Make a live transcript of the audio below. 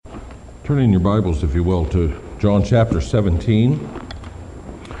Turn in your Bibles, if you will, to John chapter 17.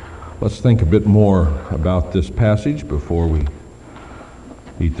 Let's think a bit more about this passage before we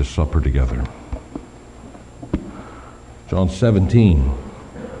eat the supper together. John 17.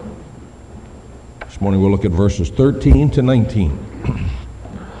 This morning we'll look at verses 13 to 19.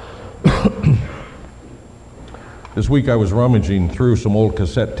 This week I was rummaging through some old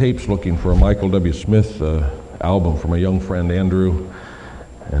cassette tapes looking for a Michael W. Smith album from a young friend, Andrew.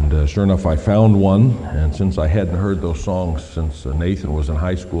 And sure enough, I found one, and since I hadn't heard those songs since Nathan was in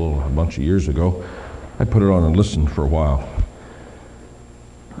high school a bunch of years ago, I put it on and listened for a while.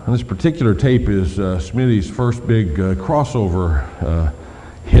 And this particular tape is Smitty's first big crossover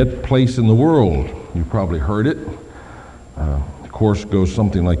hit, Place in the World. You've probably heard it. The chorus goes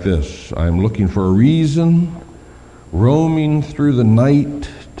something like this: I'm looking for a reason, roaming through the night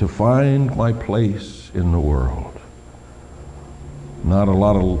to find my place in the world. Not a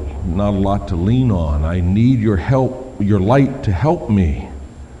lot to lean on. I need your help, your light to help me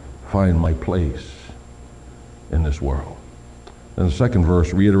find my place in this world. And the second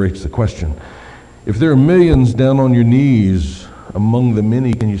verse reiterates the question: if there are millions down on your knees among the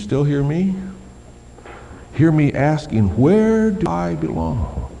many, can you still hear me? Hear me asking, where do I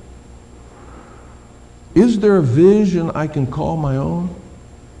belong? Is there a vision I can call my own?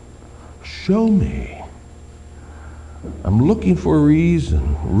 Show me. I'm looking for a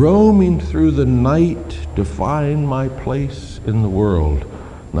reason, roaming through the night to find my place in the world.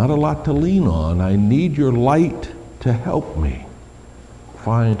 Not a lot to lean on. I need your light to help me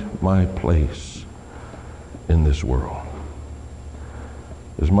find my place in this world.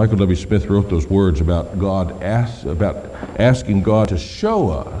 As Michael W. Smith wrote those words about asking God to show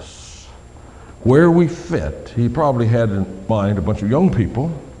us where we fit, he probably had in mind a bunch of young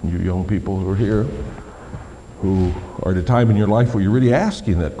people, you young people who are here, who are at a time in your life where you're really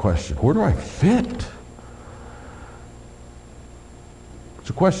asking that question: where do I fit? It's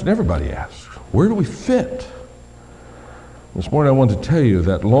a question everybody asks. Where do we fit? This morning I want to tell you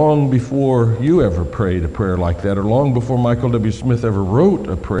that long before you ever prayed a prayer like that, or long before Michael W. Smith ever wrote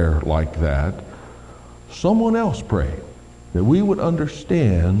a prayer like that, someone else prayed that we would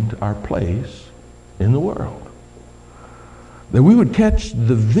understand our place in the world. That we would catch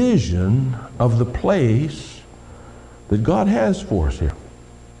the vision of the place that God has for us here.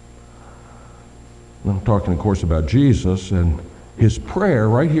 I'm talking, of course, about Jesus and his prayer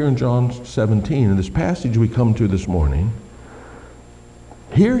right here in John 17. In this passage we come to this morning,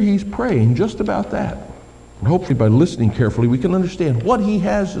 here he's praying just about that. And hopefully by listening carefully we can understand what he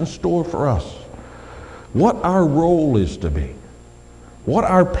has in store for us, what our role is to be, what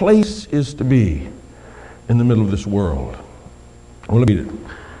our place is to be in the middle of this world. Well, let me read it.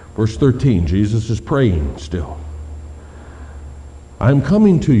 Verse 13, Jesus is praying still. I'm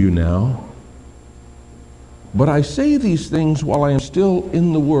coming to you now, but I say these things while I am still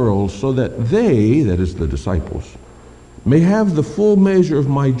in the world, so that they, that is the disciples, may have the full measure of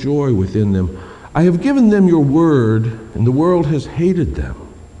my joy within them. I have given them your word, and the world has hated them,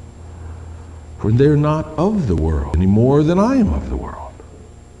 for they're not of the world any more than I am of the world.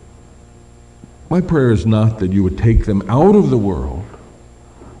 My prayer is not that you would take them out of the world,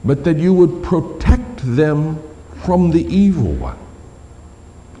 but that you would protect them from the evil one.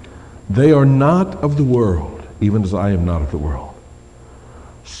 They are not of the world, even as I am not of the world.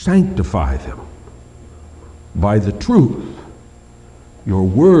 Sanctify them by the truth. Your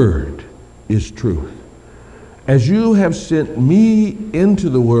word is truth. As you have sent me into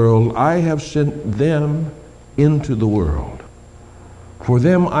the world, I have sent them into the world. For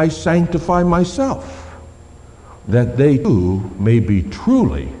them I sanctify myself, that they too may be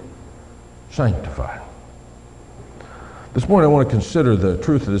truly sanctified. This morning I want to consider the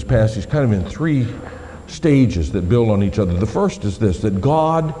truth of this passage kind of in three stages that build on each other. The first is this: that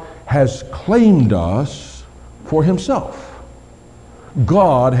God has claimed us for himself.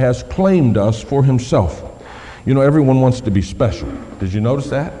 God has claimed us for himself. You know, everyone wants to be special. Did you notice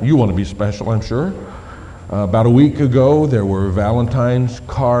that? You want to be special, I'm sure. About a week ago, there were Valentine's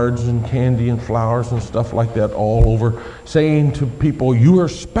cards and candy and flowers and stuff like that all over, saying to people, you are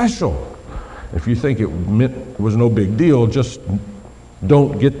special. If you think it was no big deal, just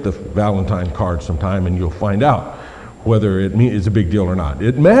don't get the Valentine card sometime and you'll find out whether it's a big deal or not.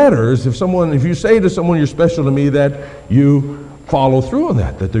 It matters if you say to someone, you're special to me, that you follow through on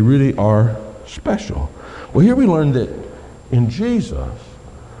that they really are special. Well, here we learn that in Jesus,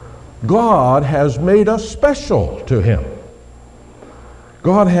 God has made us special to him.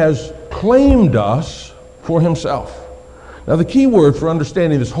 God has claimed us for himself. Now, the key word for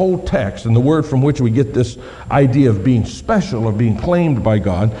understanding this whole text, and the word from which we get this idea of being special, of being claimed by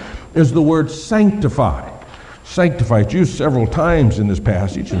God, is the word sanctify. Sanctify, it's used several times in this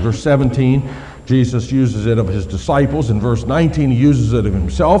passage. In verse 17, Jesus uses it of his disciples. In verse 19, he uses it of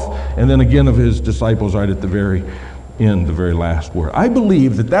himself, and then again of his disciples right at the very end, the very last word. I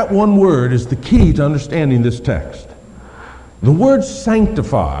believe that that one word is the key to understanding this text. The word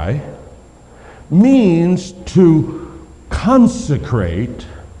sanctify means to consecrate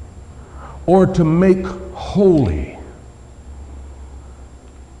or to make holy.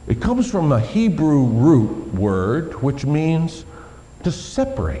 It comes from a Hebrew root word which means to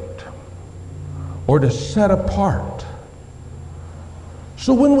separate or to set apart.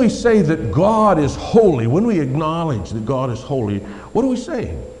 So when we say that God is holy, when we acknowledge that God is holy, what are we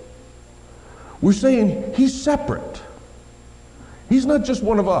saying? We're saying he's separate. He's not just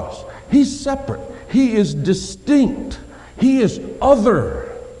one of us. He's separate. He is distinct. He is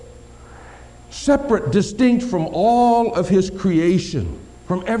other. Separate, distinct from all of his creation,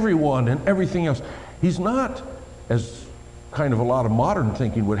 from everyone and everything else. He's not, as kind of a lot of modern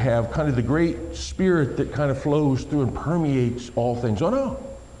thinking would have, kind of the great spirit that kind of flows through and permeates all things. Oh no.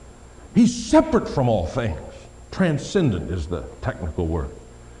 He's separate from all things. Transcendent is the technical word.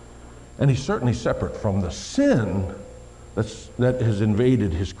 And he's certainly separate from the sin that has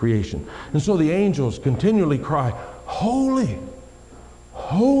invaded his creation. And so the angels continually cry, holy,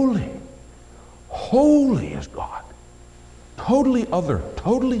 holy, holy is God. Totally other,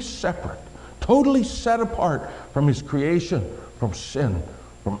 totally separate, totally set apart from his creation, from sin,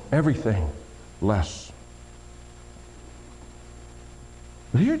 from everything less.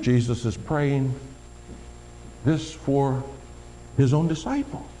 But here Jesus is praying this for his own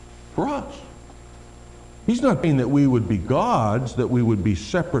disciples, for us. He's not saying that we would be gods, that we would be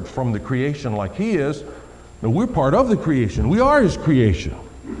separate from the creation like he is. No, we're part of the creation. We are his creation.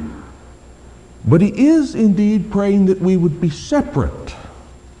 But he is indeed praying that we would be separate,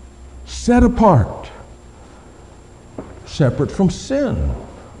 set apart, separate from sin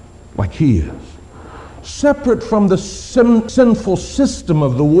like he is, separate from the sinful system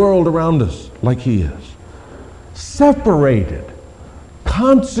of the world around us like he is, separated,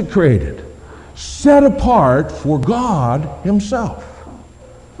 consecrated, set apart for God himself.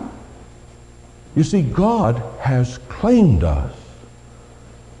 You see, God has claimed us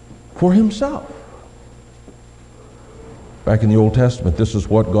for himself. Back in the Old Testament, this is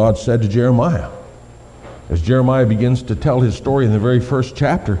what God said to Jeremiah. As Jeremiah begins to tell his story in the very first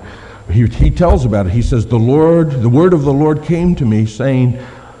chapter, he tells about it. He says, the word of the Lord came to me, saying,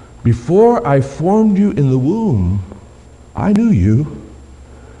 before I formed you in the womb, I knew you.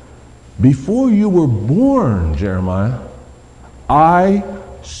 Before you were born, Jeremiah, I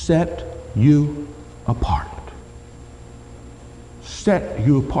set you apart. Set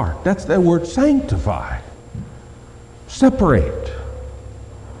you apart. That's that word, sanctify. Separate.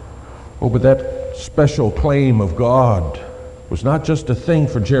 Oh, but that special claim of God was not just a thing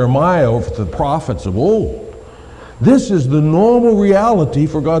for Jeremiah or for the prophets of old. This is the normal reality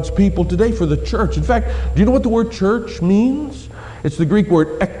for God's people today, for the church. In fact, do you know what the word church means? It's the Greek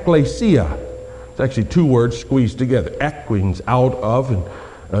word ekklesia. It's actually two words squeezed together. Ek means out of,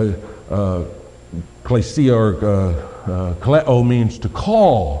 and klesia or kaleo means to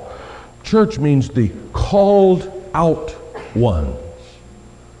call. Church means the called out ones.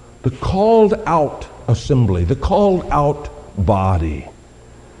 The called out assembly. The called out body.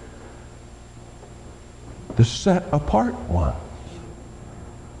 The set apart ones.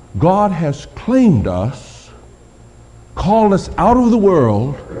 God has claimed us, called us out of the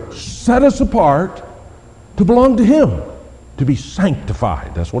world, set us apart to belong to him, to be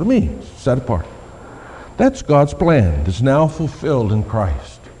sanctified. That's what it means, set apart. That's God's plan that's now fulfilled in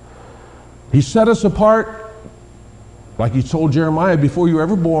Christ. He set us apart, like he told Jeremiah, before you were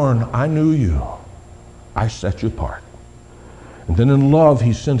ever born, I knew you. I set you apart. And then in love,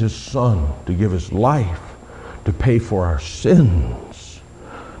 he sent his Son to give his life, to pay for our sins,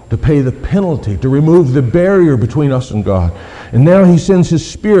 to pay the penalty, to remove the barrier between us and God. And now he sends his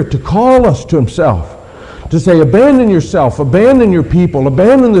Spirit to call us to himself, to say, abandon yourself, abandon your people,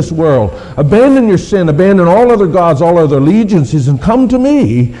 abandon this world, abandon your sin, abandon all other gods, all other allegiances, and come to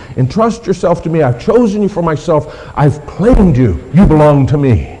me, entrust yourself to me. I've chosen you for myself. I've claimed you. You belong to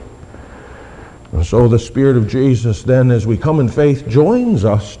me. And so the Spirit of Jesus then, as we come in faith, joins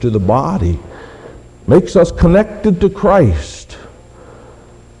us to the body, makes us connected to Christ,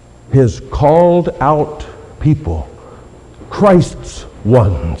 his called out people, Christ's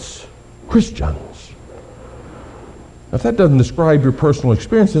ones, Christians. If that doesn't describe your personal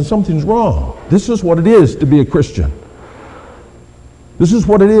experience, then something's wrong. This is what it is to be a Christian. This is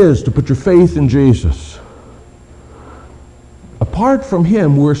what it is to put your faith in Jesus. Apart from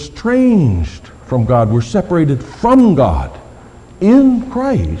him, we're estranged from God. We're separated from God. In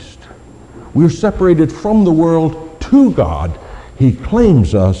Christ, we're separated from the world to God. He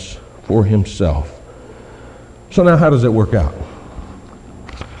claims us for himself. So now how does that work out?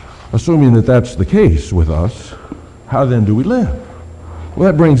 Assuming that that's the case with us, how then do we live?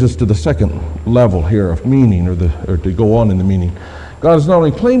 Well, that brings us to the second level here of meaning, or to go on in the meaning. God has not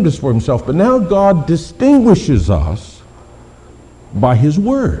only claimed us for himself, but now God distinguishes us by his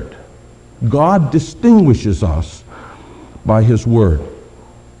word. God distinguishes us by his word.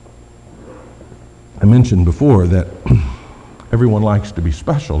 I mentioned before that everyone likes to be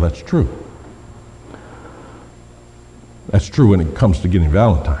special. That's true. That's true when it comes to getting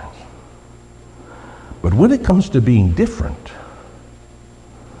Valentine's. But when it comes to being different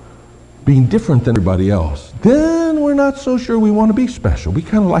than everybody else, then we're not so sure we want to be special. We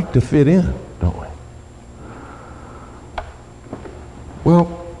kind of like to fit in, don't we?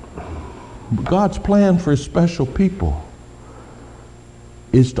 Well, God's plan for his special people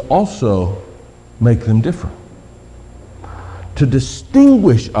is to also make them different, to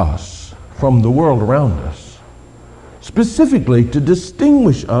distinguish us from the world around us, specifically to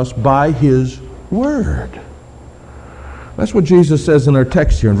distinguish us by his word. That's what Jesus says in our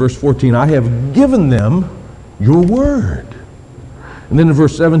text here in verse 14. I have given them your word. And then in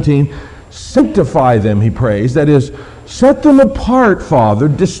verse 17, sanctify them, he prays. That is, set them apart, Father.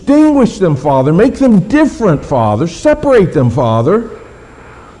 Distinguish them, Father. Make them different, Father. Separate them, Father,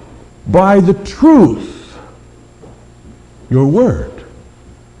 by the truth. Your word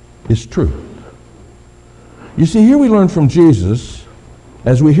is truth. You see, here we learn from Jesus,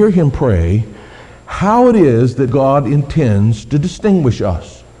 as we hear him pray, how it is that God intends to distinguish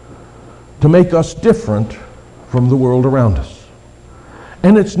us, to make us different from the world around us.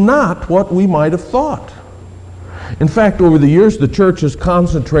 And it's not what we might have thought. In fact, over the years, the church has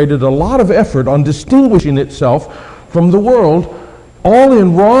concentrated a lot of effort on distinguishing itself from the world, all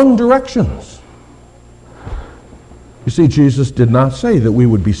in wrong directions. You see, Jesus did not say that we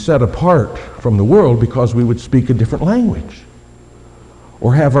would be set apart from the world because we would speak a different language,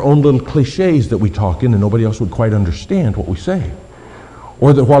 or have our own little cliches that we talk in and nobody else would quite understand what we say.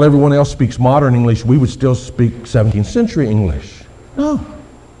 Or that while everyone else speaks modern English, we would still speak 17th century English. No.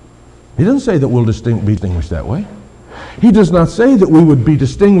 He doesn't say that we'll be distinguished that way. He does not say that we would be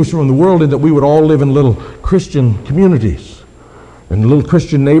distinguished from the world and that we would all live in little Christian communities, in little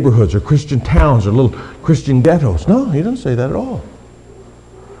Christian neighborhoods or Christian towns or little Christian ghettos. No, he doesn't say that at all.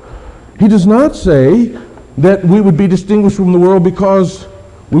 He does not say that we would be distinguished from the world because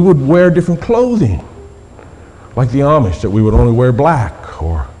we would wear different clothing, like the Amish, that we would only wear black,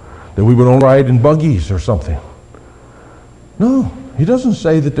 or that we would only ride in buggies or something. No, he doesn't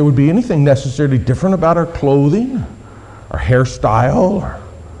say that there would be anything necessarily different about our clothing, our hairstyle,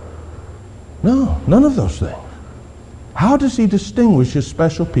 no, none of those things. How does he distinguish his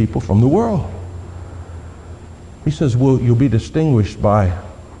special people from the world? He says, well, you'll be distinguished by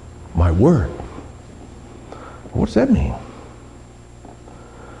my word. What's that mean?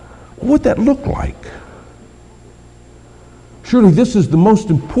 What would that look like? Surely this is the most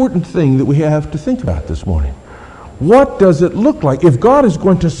important thing that we have to think about this morning. What does it look like? If God is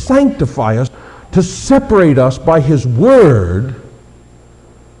going to sanctify us, to separate us by his word,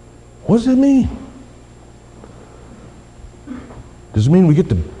 what does it mean? Does it mean we get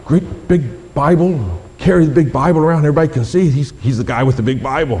the great big Bible, carry the big Bible around, everybody can see he's the guy with the big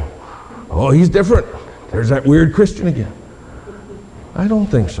Bible? Oh, he's different. There's that weird Christian again. I don't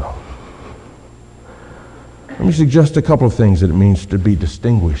think so. Let me suggest a couple of things that it means to be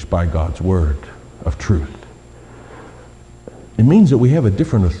distinguished by God's word of truth. It means that we have a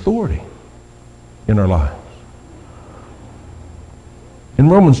different authority in our lives. In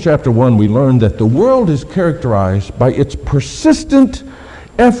Romans chapter 1, we learn that the world is characterized by its persistent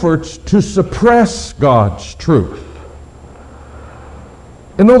efforts to suppress God's truth.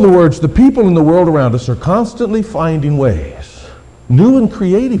 In other words, the people in the world around us are constantly finding ways, new and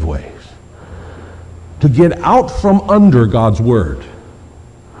creative ways, to get out from under God's word,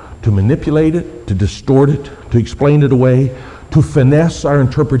 to manipulate it, to distort it, to explain it away, to finesse our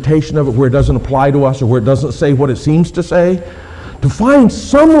interpretation of it where it doesn't apply to us or where it doesn't say what it seems to say, to find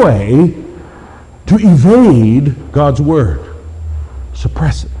some way to evade God's word,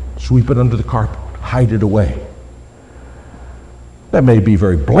 suppress it, sweep it under the carpet, hide it away. That may be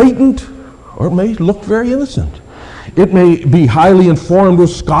very blatant, or it may look very innocent. It may be highly informed with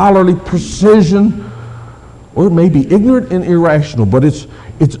scholarly precision, or it may be ignorant and irrational, but it's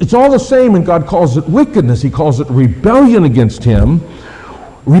all the same, and God calls it wickedness. He calls it rebellion against him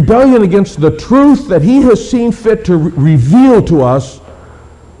rebellion against the truth that he has seen fit to reveal to us.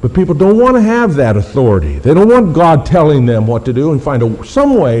 But people don't want to have that authority. They don't want God telling them what to do and find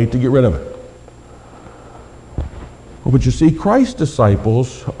some way to get rid of it. Well, but you see, Christ's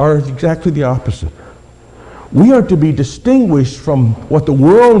disciples are exactly the opposite. We are to be distinguished from what the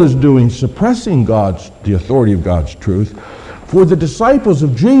world is doing, suppressing the authority of God's truth. For the disciples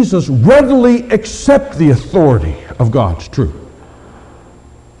of Jesus readily accept the authority of God's truth.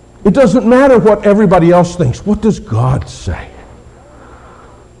 It doesn't matter what everybody else thinks. What does God say?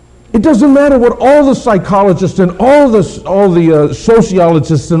 It doesn't matter what all the psychologists and all the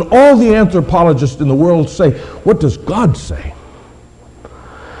sociologists and all the anthropologists in the world say. What does God say?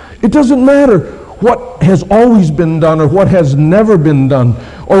 It doesn't matter what has always been done or what has never been done,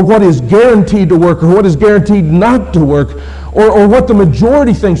 or what is guaranteed to work or what is guaranteed not to work, or what the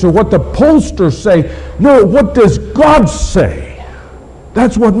majority thinks or what the pollsters say. No, what does God say?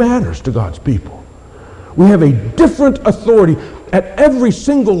 That's what matters to God's people. We have a different authority at every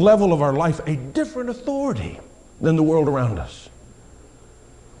single level of our life, a different authority than the world around us.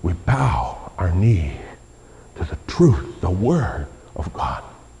 We bow our knee to the truth, the Word of God.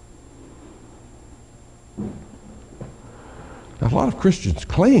 Now, a lot of Christians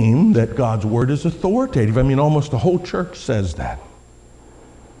claim that God's Word is authoritative. I mean, almost the whole church says that.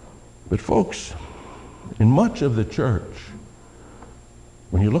 But folks, in much of the church,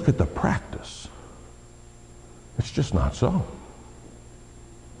 when you look at the practice, it's just not so.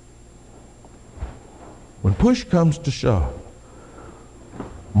 When push comes to shove,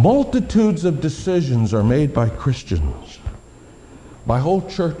 multitudes of decisions are made by Christians, by whole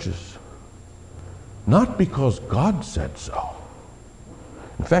churches, not because God said so.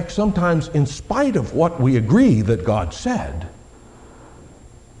 In fact, sometimes in spite of what we agree that God said,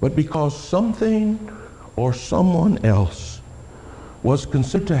 but because something or someone else was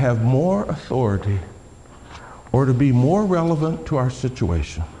considered to have more authority or to be more relevant to our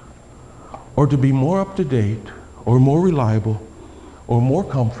situation, or to be more up to date, or more reliable, or more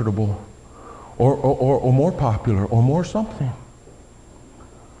comfortable, or more popular, or more something.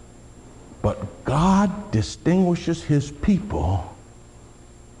 But God distinguishes His people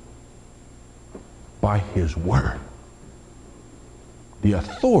by His Word, the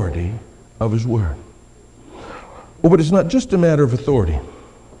authority of His Word. Oh, but it's not just a matter of authority.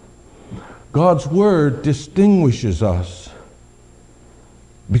 God's Word distinguishes us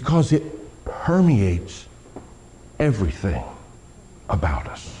because it permeates everything about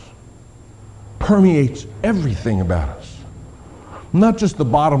us. Permeates everything about us. Not just the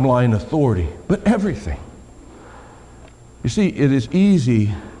bottom line authority, but everything. You see, it is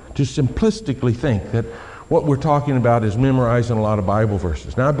easy to simplistically think that what we're talking about is memorizing a lot of Bible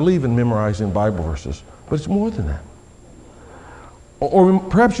verses. Now, I believe in memorizing Bible verses, but it's more than that. Or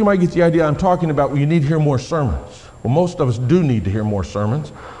perhaps you might get the idea I'm talking about, well, you need to hear more sermons. Well, most of us do need to hear more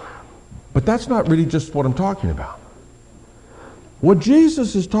sermons, but that's not really just what I'm talking about. What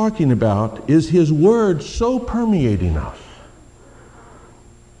Jesus is talking about is His Word so permeating us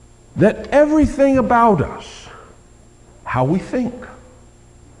that everything about us, how we think,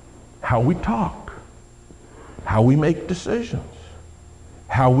 how we talk, how we make decisions,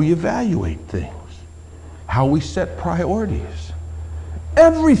 how we evaluate things, how we set priorities,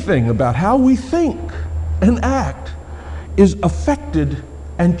 everything about how we think and act is affected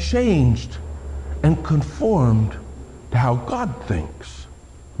and changed and conformed to how God thinks,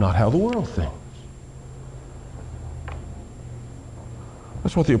 not how the world thinks.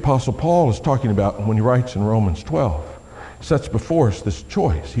 That's what the Apostle Paul is talking about when he writes in Romans 12. He sets before us this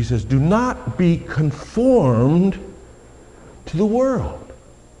choice. He says, do not be conformed to the world.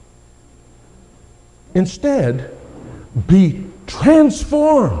 Instead, be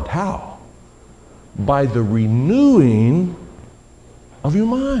transformed. How? By the renewing of your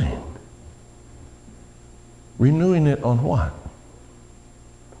mind. Renewing it on what?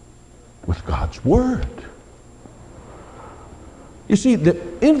 With God's Word. You see, the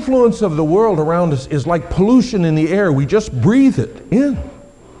influence of the world around us is like pollution in the air. We just breathe it in.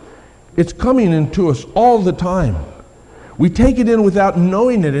 It's coming into us all the time. We take it in without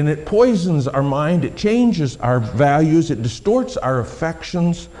knowing it, and it poisons our mind. It changes our values. It distorts our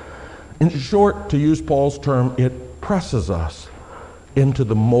affections. In short, to use Paul's term, it presses us into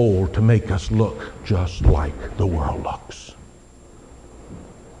the mold to make us look just like the world looks.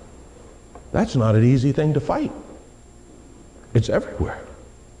 That's not an easy thing to fight. It's everywhere.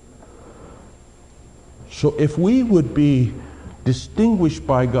 So if we would be distinguished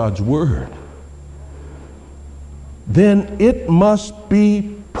by God's Word, then it must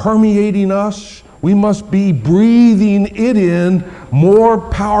be permeating us, We must be breathing it in more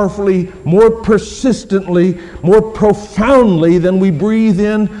powerfully, more persistently, more profoundly than we breathe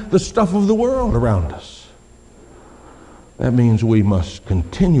in the stuff of the world around us. That means we must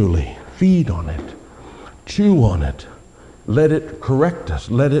continually feed on it, chew on it, let it correct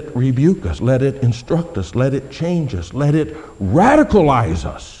us, let it rebuke us, let it instruct us, let it change us, let it radicalize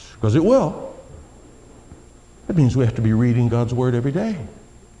us, because it will. That means we have to be reading God's Word every day.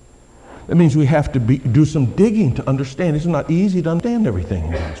 That means we have to do some digging to understand. It's not easy to understand everything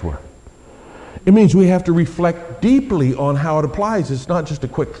in God's Word. It means we have to reflect deeply on how it applies. It's not just a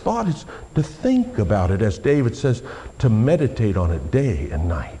quick thought, it's to think about it, as David says, to meditate on it day and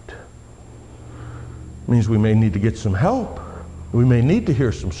night. It means we may need to get some help. We may need to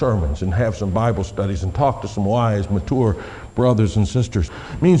hear some sermons and have some Bible studies and talk to some wise, mature brothers and sisters.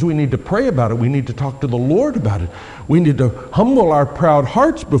 It means we need to pray about it. We need to talk to the Lord about it. We need to humble our proud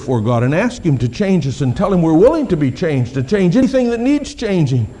hearts before God and ask Him to change us and tell Him we're willing to be changed, to change anything that needs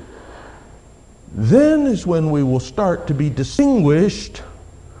changing. Then is when we will start to be distinguished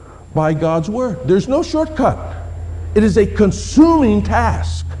by God's Word. There's no shortcut. It is a consuming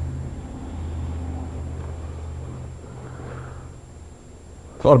task.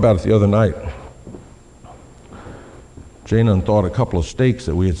 Thought about it the other night. Jana thought a couple of steaks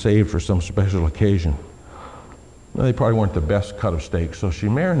that we had saved for some special occasion. Well, they probably weren't the best cut of steaks, so she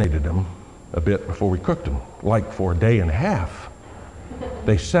marinated them a bit before we cooked them, like for a day and a half.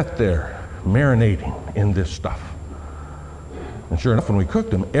 They sat there marinating in this stuff. And sure enough, when we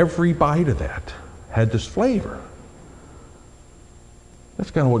cooked them, every bite of that had this flavor. That's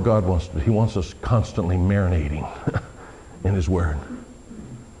kind of what God wants to do. He wants us constantly marinating in His Word,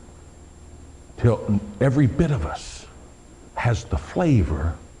 till every bit of us has the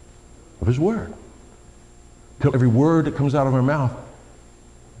flavor of His Word. Till every word that comes out of our mouth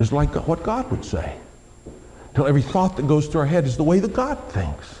is like what God would say. Till every thought that goes through our head is the way that God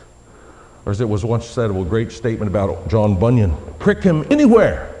thinks. Or as it was once said, a great statement about John Bunyan, prick him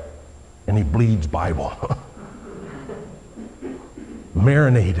anywhere and he bleeds Bible.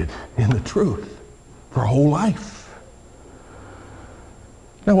 Marinated in the truth for a whole life.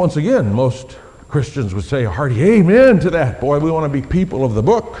 Now once again, most Christians would say a hearty amen to that. Boy, we want to be people of the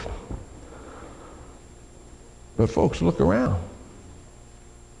book. But folks, look around.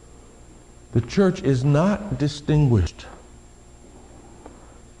 The church is not distinguished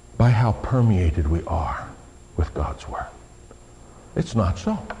by how permeated we are with God's Word. It's not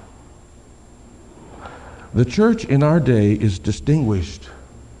so. The church in our day is distinguished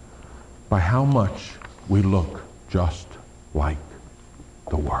by how much we look just like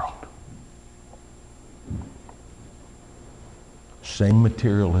the world. Same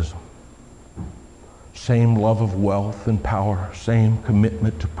materialism, same love of wealth and power, same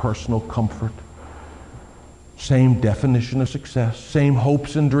commitment to personal comfort, same definition of success, same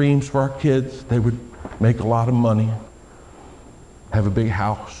hopes and dreams for our kids. They would make a lot of money, have a big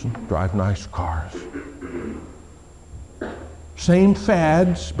house, and drive nice cars. Same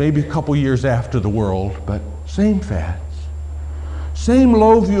fads, maybe a couple years after the world, but same fads. Same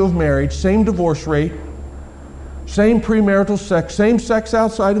low view of marriage, same divorce rate, same premarital sex, same sex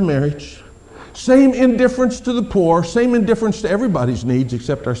outside of marriage, same indifference to the poor, same indifference to everybody's needs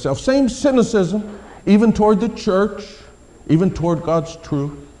except ourselves, same cynicism, even toward the church, even toward God's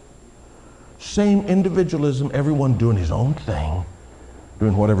truth. Same individualism, everyone doing his own thing,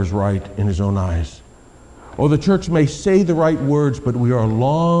 doing whatever's right in his own eyes. Or the church may say the right words, but we are a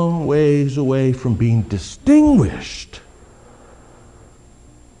long ways away from being distinguished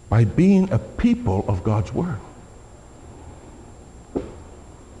by being a people of God's Word.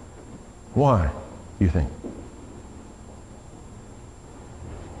 Why, you think?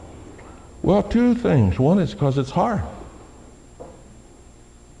 Well, two things. One is because it's hard.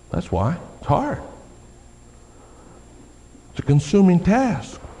 That's why. It's hard. It's a consuming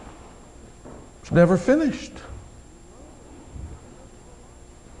task. It's never finished.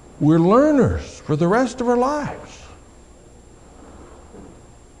 We're learners for the rest of our lives.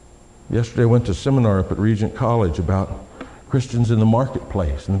 Yesterday I went to a seminar up at Regent College about Christians in the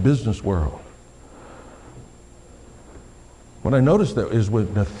marketplace, in the business world. What I noticed though is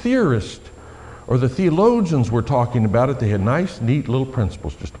when the theorists or the theologians were talking about it, they had nice, neat little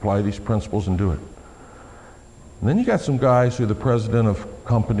principles. Just apply these principles and do it. And then you got some guys who are the president of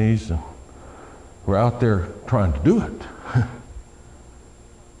companies and who are out there trying to do it.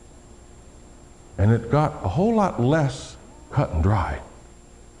 And it got a whole lot less cut and dry.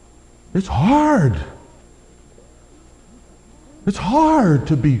 It's hard. It's hard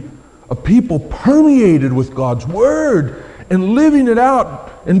to be a people permeated with God's Word and living it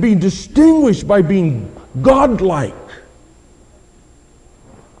out and being distinguished by being godlike.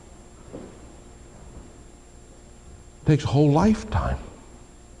 It takes a whole lifetime.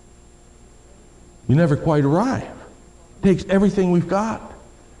 You never quite arrive. It takes everything we've got.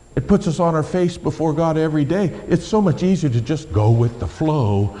 It puts us on our face before God every day. It's so much easier to just go with the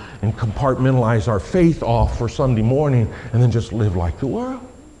flow and compartmentalize our faith off for Sunday morning and then just live like the world.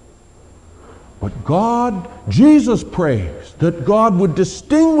 But God, Jesus prays that God would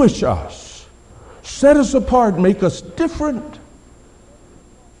distinguish us, set us apart, make us different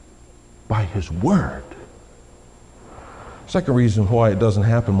by His Word. Second reason why it doesn't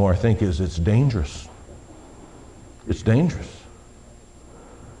happen more, I think, is it's dangerous. It's dangerous.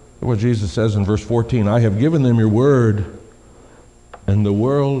 What Jesus says in verse 14, I have given them your word, and the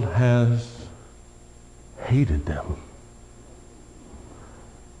world has hated them.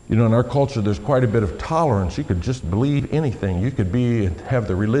 You know, in our culture, there's quite a bit of tolerance. You could just believe anything. You could have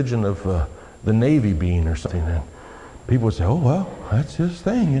the religion of the Navy being or something, and people would say, oh, well, that's his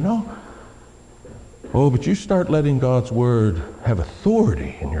thing, you know. Oh, but you start letting God's word have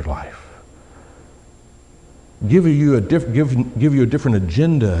authority in your life. Give you a different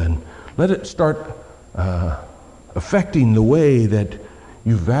agenda, and let it start affecting the way that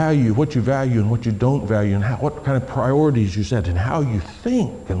you value, what you value and what you don't value, and what kind of priorities you set, and how you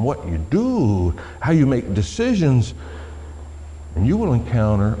think and what you do, how you make decisions, and you will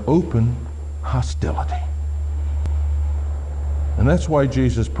encounter open hostility. And that's why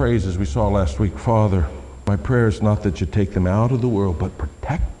Jesus prays, as we saw last week, Father, my prayer is not that you take them out of the world, but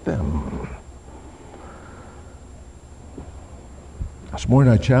protect them. This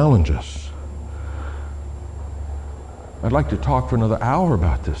morning I challenge us. I'd like to talk for another hour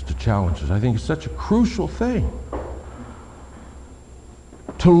about this, to challenge us. I think it's such a crucial thing.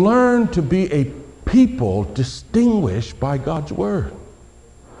 To learn to be a people distinguished by God's Word.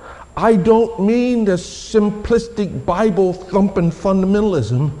 I don't mean the simplistic Bible-thumping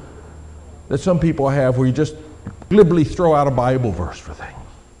fundamentalism that some people have, where you just glibly throw out a Bible verse for things.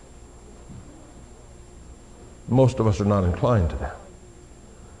 Most of us are not inclined to that.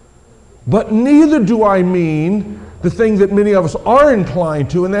 But neither do I mean the thing that many of us are inclined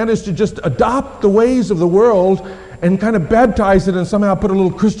to, and that is to just adopt the ways of the world and kind of baptize it and somehow put a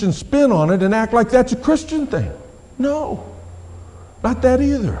little Christian spin on it and act like that's a Christian thing. No, not that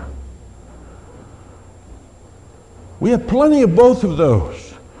either. We have plenty of both of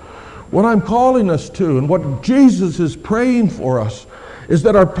those. What I'm calling us to, and what Jesus is praying for us, is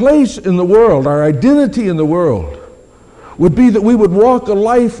that our place in the world, our identity in the world, would be that we would walk a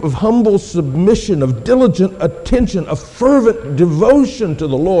life of humble submission, of diligent attention, of fervent devotion to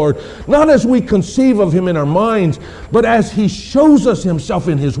the Lord, not as we conceive of Him in our minds, but as He shows us Himself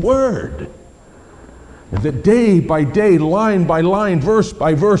in His Word. And that day by day, line by line, verse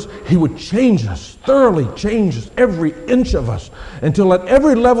by verse, He would change us, thoroughly change us, every inch of us, until at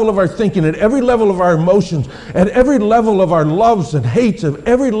every level of our thinking, at every level of our emotions, at every level of our loves and hates, at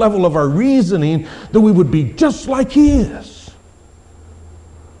every level of our reasoning, that we would be just like He is.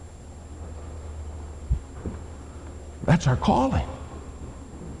 That's our calling.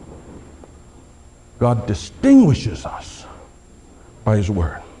 God distinguishes us by His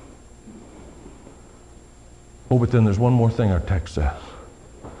Word. Oh, but then there's one more thing our text says.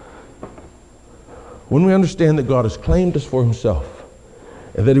 When we understand that God has claimed us for Himself,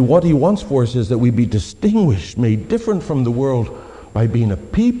 and that what He wants for us is that we be distinguished, made different from the world by being a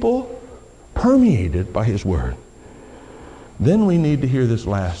people permeated by His Word, then we need to hear this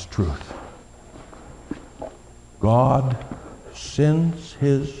last truth. God sends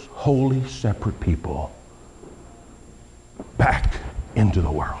His holy, separate people back into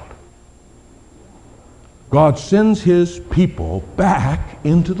the world. God sends His people back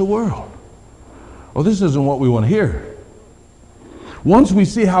into the world. Well, this isn't what we want to hear. Once we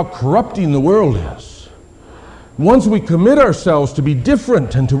see how corrupting the world is, once we commit ourselves to be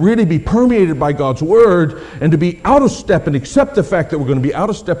different and to really be permeated by God's Word and to be out of step and accept the fact that we're going to be out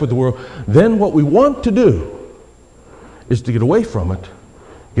of step with the world, then what we want to do is to get away from it,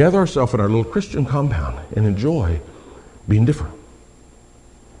 gather ourselves in our little Christian compound, and enjoy being different.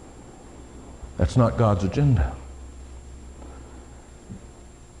 That's not God's agenda.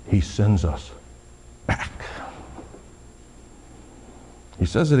 He sends us back. He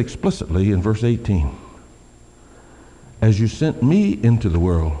says it explicitly in verse 18. As you sent me into the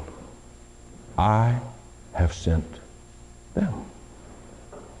world, I have sent them.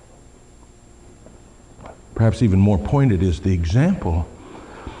 Perhaps even more pointed is the example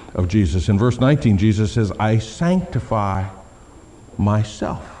of Jesus. In verse 19, Jesus says, I sanctify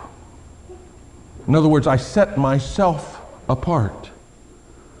myself. In other words, I set myself apart.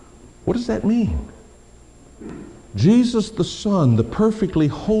 What does that mean? Jesus the Son, the perfectly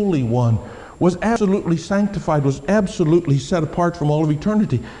holy one, was absolutely sanctified, was absolutely set apart from all of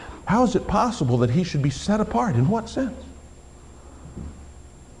eternity. How is it possible that he should be set apart? In what sense?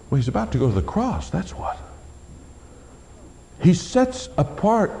 Well, he's about to go to the cross, that's what. He sets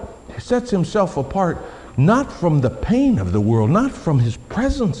himself apart not from the pain of the world, not from his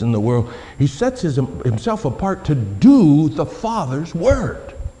presence in the world. He sets himself apart to do the Father's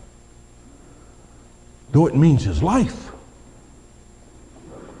word, though it means his life.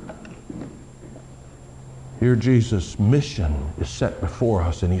 Here Jesus' mission is set before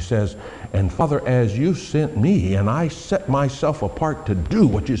us, and he says, and Father, as you sent me, and I set myself apart to do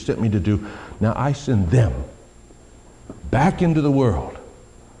what you sent me to do, now I send them back into the world,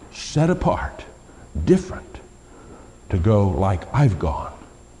 set apart, different, to go like I've gone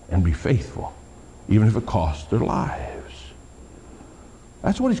and be faithful, even if it costs their lives.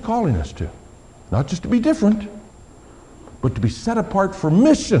 That's what he's calling us to. Not just to be different, but to be set apart for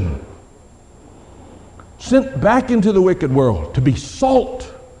mission. Sent back into the wicked world, to be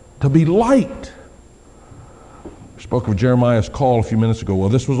salt, to be light. We spoke of Jeremiah's call a few minutes ago. Well,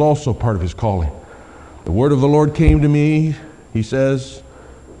 this was also part of his calling. The word of the Lord came to me, he says,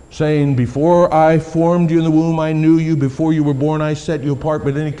 saying, before I formed you in the womb, I knew you. Before you were born, I set you apart.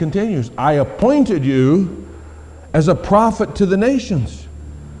 But then he continues, I appointed you as a prophet to the nations.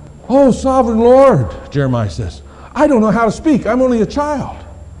 Oh, sovereign Lord, Jeremiah says, I don't know how to speak. I'm only a child.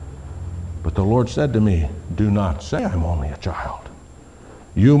 But the Lord said to me, do not say I'm only a child.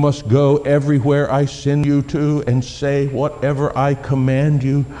 You must go everywhere I send you to and say whatever I command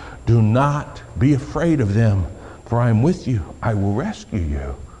you. Do not be afraid of them, for I am with you. I will rescue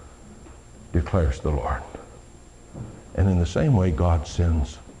you, declares the Lord. And in the same way, God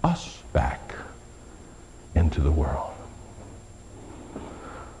sends us back into the world.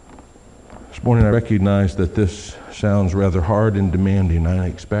 This morning I recognize that this sounds rather hard and demanding. I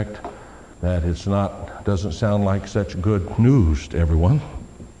expect that doesn't sound like such good news to everyone.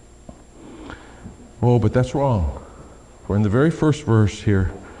 Oh, but that's wrong. For in the very first verse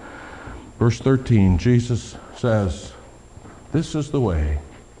here, verse 13, Jesus says, this is the way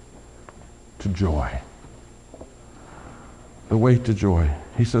to joy. The way to joy.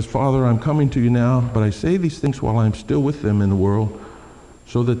 He says, Father, I'm coming to you now, but I say these things while I'm still with them in the world,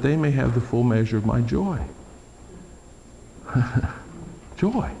 so that they may have the full measure of my joy.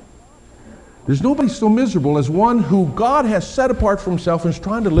 Joy. There's nobody so miserable as one who God has set apart for himself and is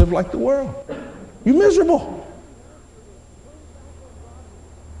trying to live like the world. You're miserable.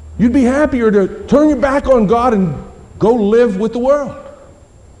 You'd be happier to turn your back on God and go live with the world.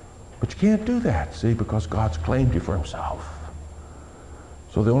 But you can't do that, see, because God's claimed you for himself.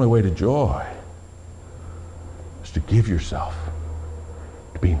 So the only way to joy is to give yourself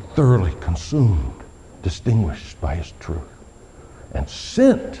to being thoroughly consumed, distinguished by his truth, and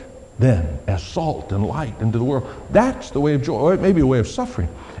sent then as salt and light into the world. That's the way of joy. Or it may be a way of suffering.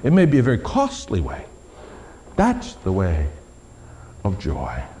 It may be a very costly way. That's the way of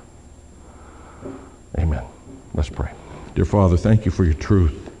joy. Amen. Let's pray. Dear Father, thank you for your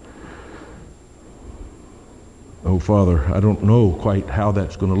truth. Oh, Father, I don't know quite how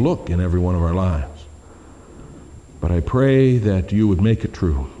that's going to look in every one of our lives. But I pray that you would make it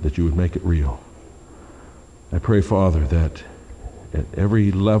true, that you would make it real. I pray, Father, that at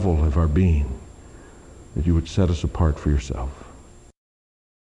every level of our being, that you would set us apart for yourself.